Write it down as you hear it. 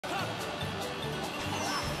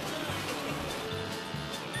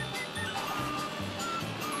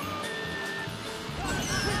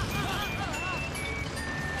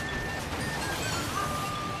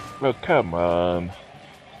Oh, come on.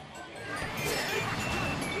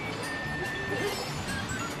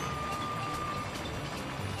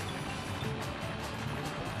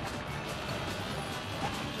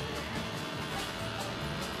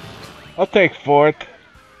 I'll take fourth.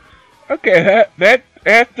 Okay, that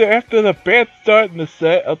after the bad start in the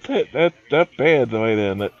set, I'll take that bad right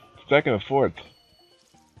in that second and fourth.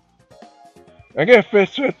 I get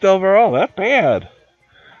fifth fifth overall. That bad.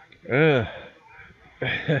 Ugh.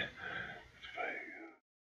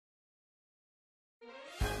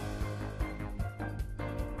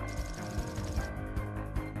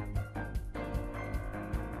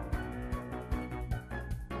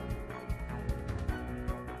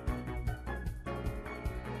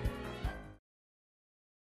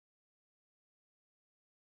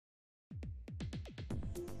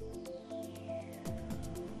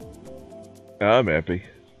 I'm happy.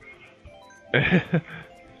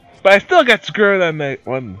 But I still got screwed on that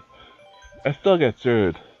one. I still got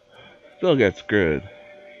screwed. Still got screwed.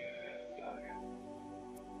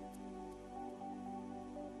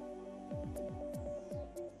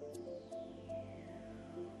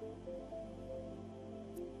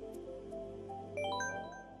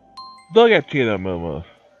 Still got Tina Momo.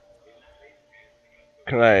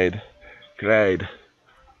 Cried. Cried.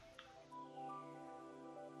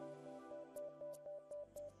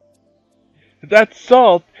 That's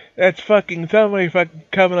salt. That's fucking somebody fucking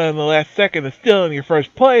coming on the last second and stealing your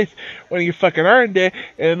first place when you fucking earned it,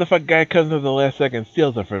 and the fucking guy comes in the last second and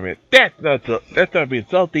steals it from you. That's not being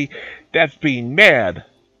salty. That's being mad.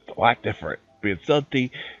 It's a lot different. Being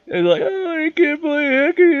salty and like, oh, I can't believe it.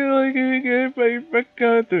 I can't believe I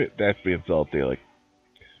can't do it. That's being salty, like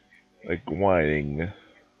whining.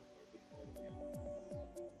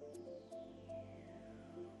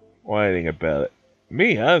 Whining about it.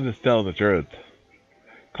 Me, I'm just telling the truth.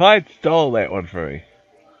 Clyde stole that one from me.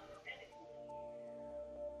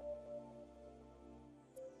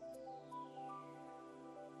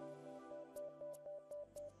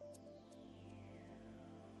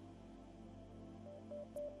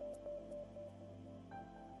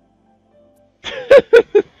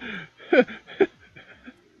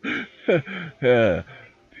 Yeah.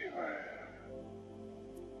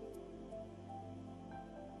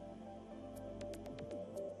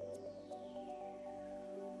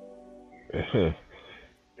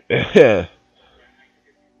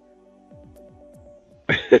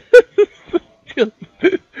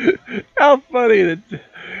 How funny that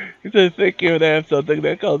you think you would have something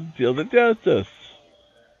that called Shield of Justice.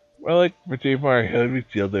 Well, like for Team Mario, it would be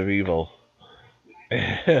Shield of Evil.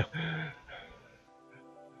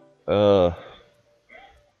 uh,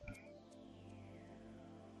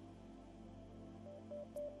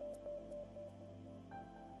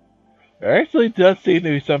 there actually does seem to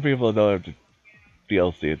be some people that don't have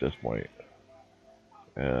DLC at this point.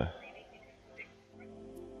 Yeah.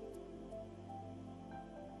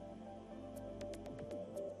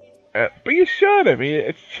 But you should. I mean,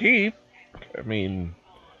 it's cheap. I mean,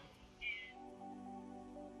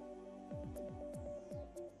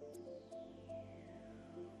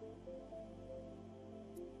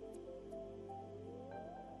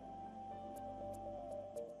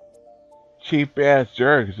 cheap ass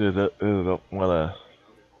jerks who don't wanna.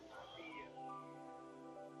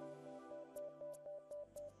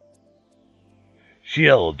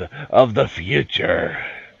 Shield of the future.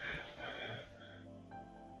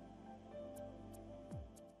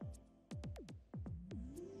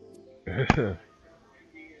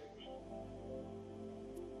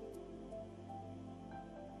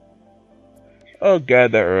 Oh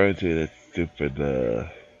god, that reminds me of that stupid,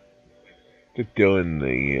 they're doing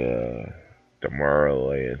the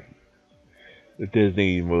Tomorrowland, the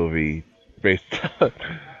Disney movie based on,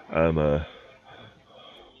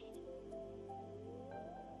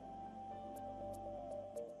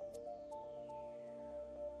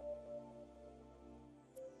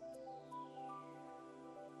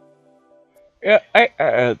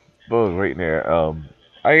 yeah, well, right there,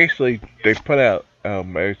 they put out, I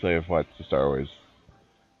actually have watched the Star Wars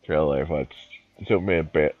trailer, I've watched the Superman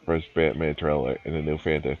vs. Batman trailer, and the new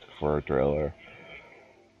Fantastic Four trailer.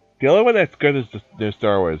 The only one that's good is the new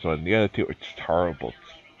Star Wars one. The other two are just horrible.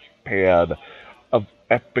 It's bad. Of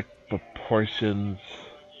epic proportions.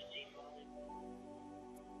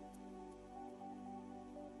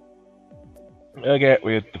 Okay,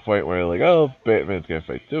 we hit the point where like, oh, Batman's gonna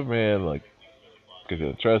fight Superman, like, because he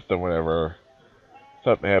doesn't trust him, whatever.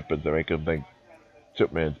 Something happens to make him think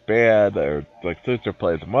Superman's bad, or like sister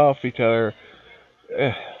plays them off each other.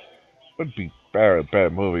 Would be better, a better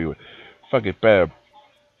movie with fucking better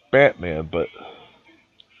Batman, but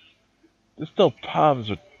there's still problems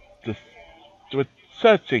with just with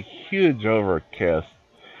such a huge overcast.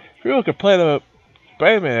 People complain about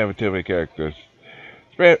Spider-Man having too many characters.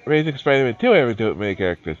 Amazing Spider-Man 2 having too many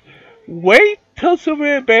characters. Wait till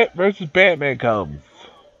Superman versus Batman comes.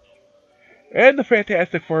 And the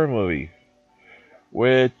Fantastic Four movie.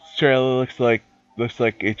 Which trailer looks like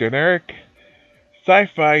a generic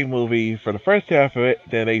sci-fi movie for the first half of it,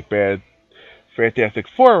 then a bad Fantastic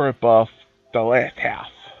Four ripoff the last half.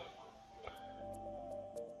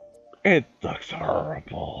 It looks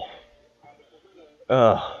horrible.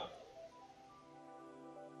 Ugh.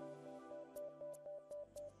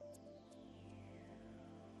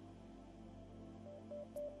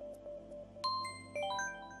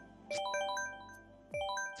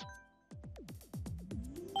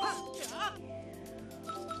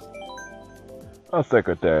 I'll stick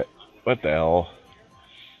with that. What the hell?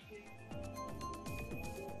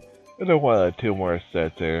 I don't want two more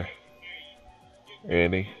sets there.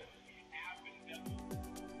 Andy.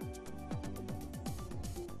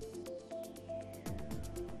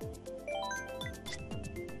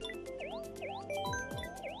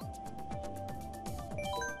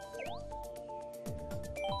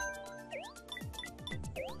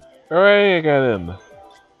 Alright, I got him.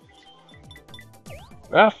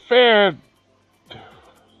 Not fair!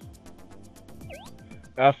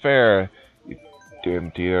 Not fair, you damn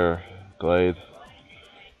dear, Glade.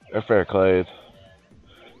 Not fair, Glade.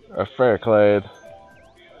 Not fair, Glade.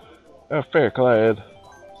 Not fair, Glade.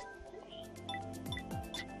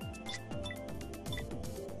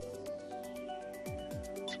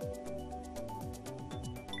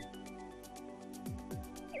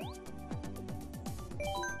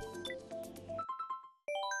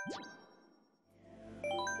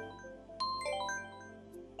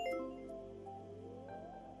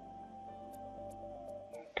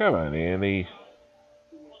 Come on, Andy.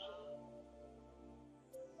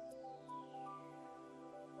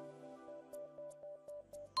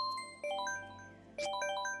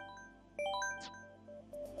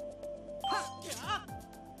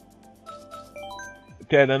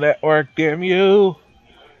 Nintendo Network, damn you!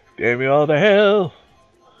 Damn you all to hell!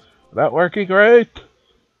 Not working right?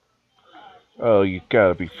 Oh, you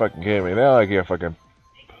gotta be fucking kidding me. Now I can't fucking...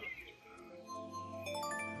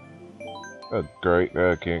 Oh, great.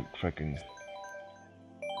 Now I can't fucking...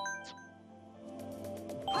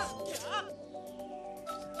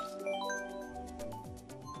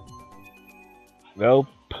 Nope.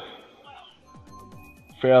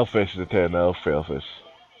 Failfish Nintendo, failfish.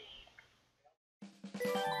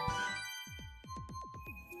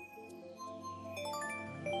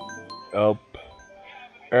 Nope.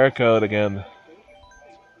 Error code again.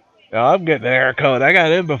 No, I'm getting an error code. I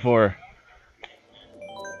got in before.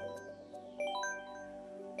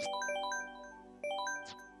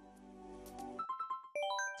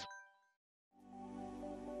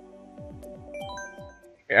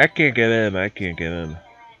 I can't get in. I can't get in.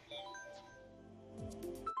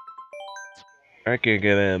 I can't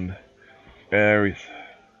get in.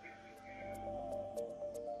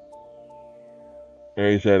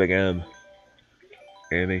 Reset again.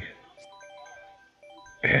 Andy.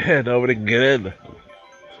 Nobody can get in.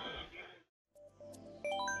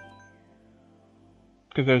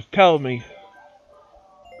 Because it was telling me.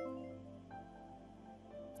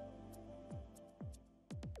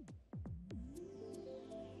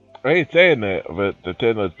 I ain't saying that, but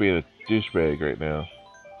Nintendo's being a douchebag right now.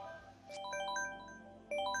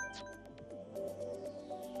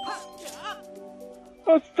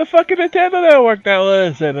 Oh, it's the fucking Nintendo Network now,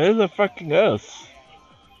 listen. It isn't fucking us.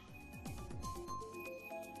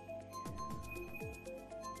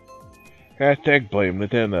 Hashtag blame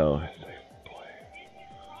Nintendo.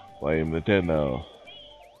 Blame Nintendo.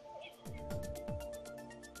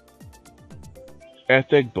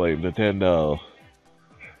 Hashtag blame Nintendo.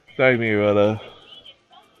 Sorry, me, brother.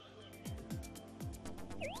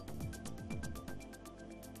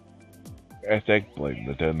 Hashtag blame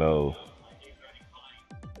Nintendo.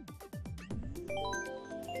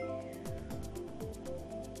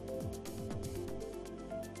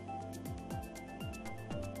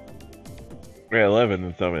 Yeah, 11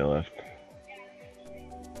 and somebody left.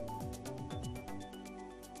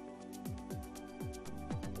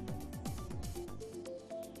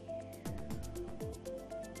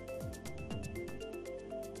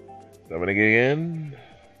 Somebody get in.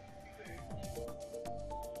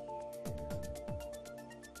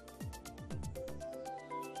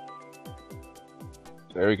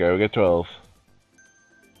 There we go, we got 12.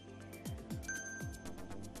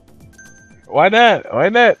 Why not? Why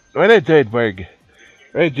not? Why not Zoidberg?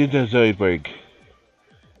 Why did the Zoidberg?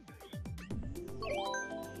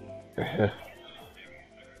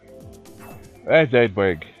 That's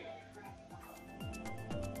Edward.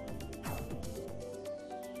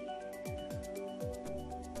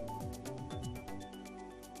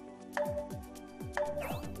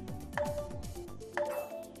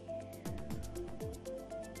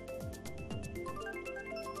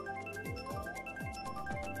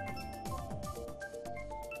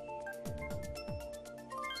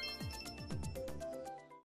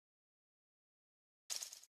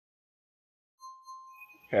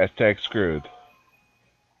 Hashtag screwed.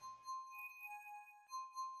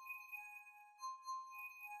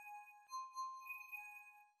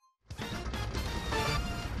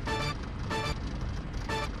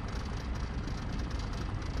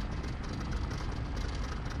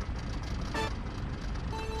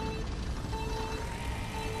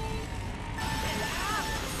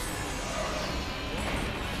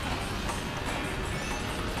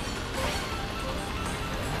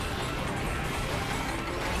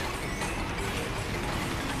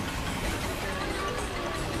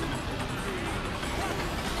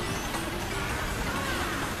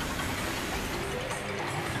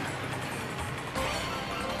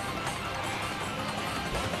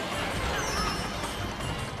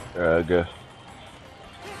 Good.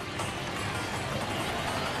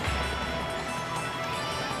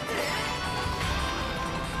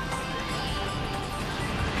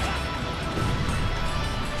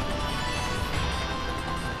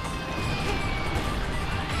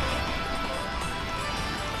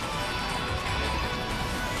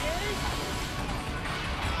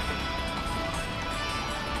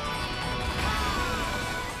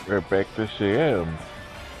 We're back to CM.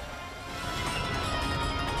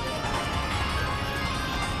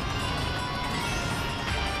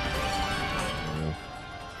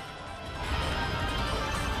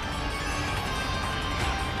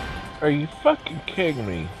 Are you fucking kidding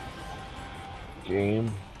me?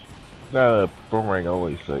 Game? Not a boomerang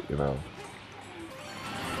only set, you know.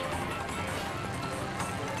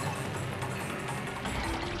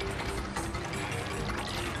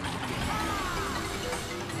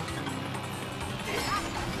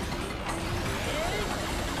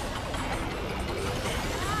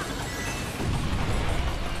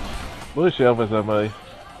 Blue shelf is somebody.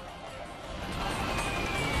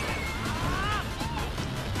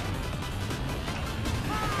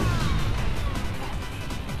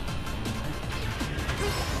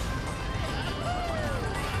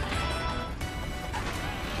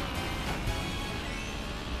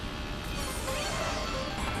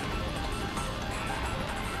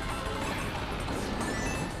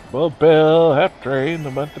 Well, Bill, half train,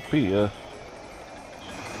 the month of Pia.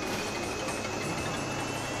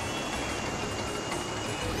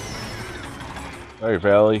 Sorry,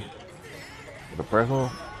 Valley. With a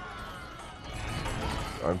personal.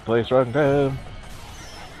 Wrong place, wrong time.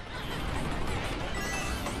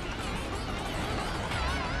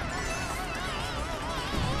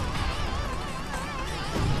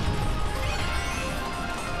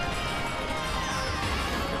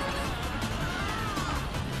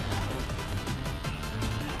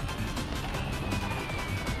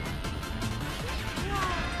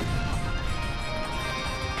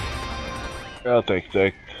 I'll take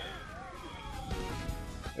that.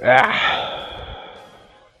 Ah!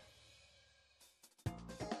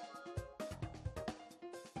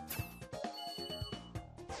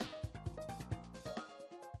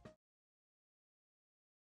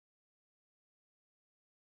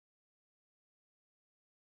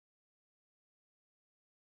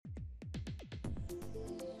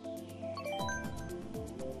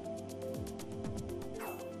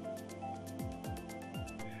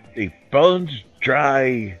 The bones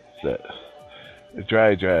dry set.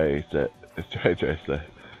 Dry set. Dry set. Dry set.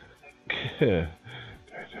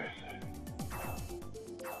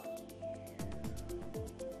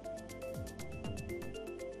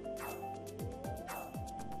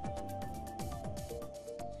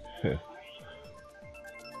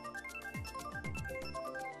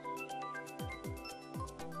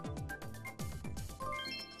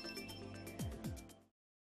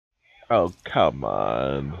 Oh, come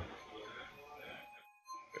on.